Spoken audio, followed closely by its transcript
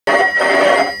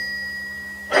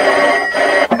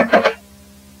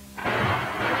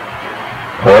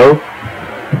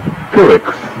Felix.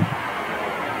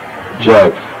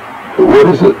 Jack, what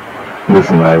is it?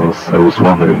 Listen, I was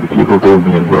wondering if you could do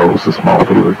me and Rose a small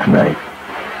favor tonight.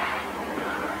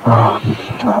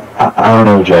 I don't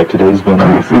know, Jack. Today's been...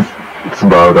 It's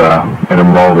about an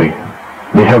Molly.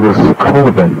 They have a school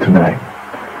event tonight.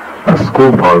 A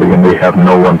school party, and they have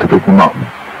no one to pick him up.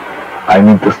 I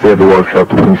need to stay at the workshop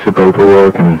to finish the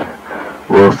paperwork, and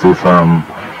Rose is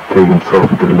taking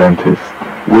Sophie to the dentist.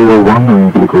 We were wondering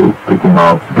if we could pick him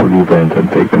up for the event and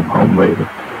take him home later.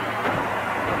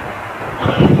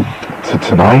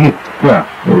 Tonight? Yeah,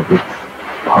 if it's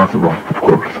possible, of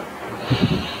course.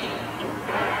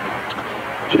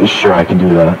 Sure, I can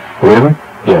do that. Really?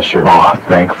 Yeah, sure. Oh,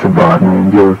 thanks a lot,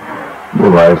 man. You're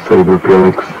lifesaver,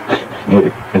 Felix.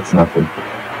 It's nothing.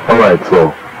 Alright,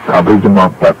 so I'll pick him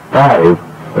up at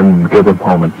 5 and get him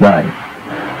home at 9.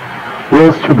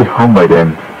 Rose should be home by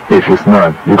then. If she's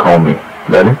not, you call me.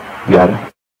 Got it? Got it.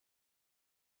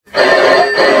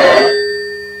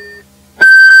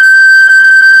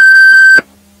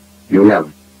 You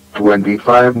have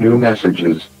 25 new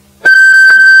messages.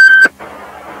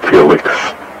 Felix,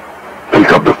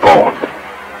 pick up the phone.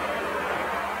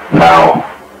 Now,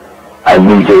 I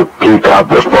need you to pick up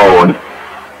the phone.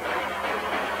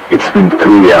 It's been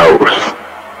 3 hours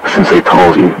since I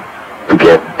told you to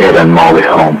get Ed and Molly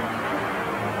home.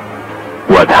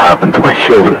 What happened to my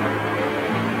children?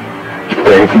 If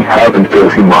anything happened,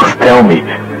 Felix, you must tell me.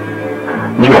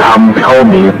 You haven't told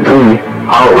me in 3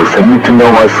 hours. I need to know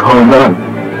what's going on.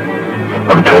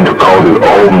 I'm trying to call you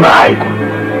all night.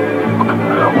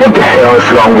 What the hell is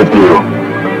wrong with you?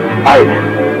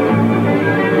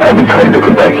 I've been trying to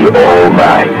contact you all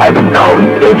night. I've been calling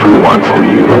everyone for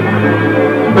you.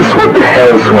 But what the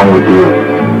hell is wrong with you?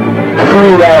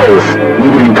 3 hours, you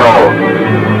didn't call.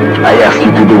 I asked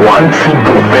you to do one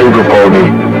simple favor for me.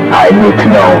 I need to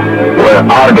know, where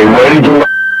are they? Where did you...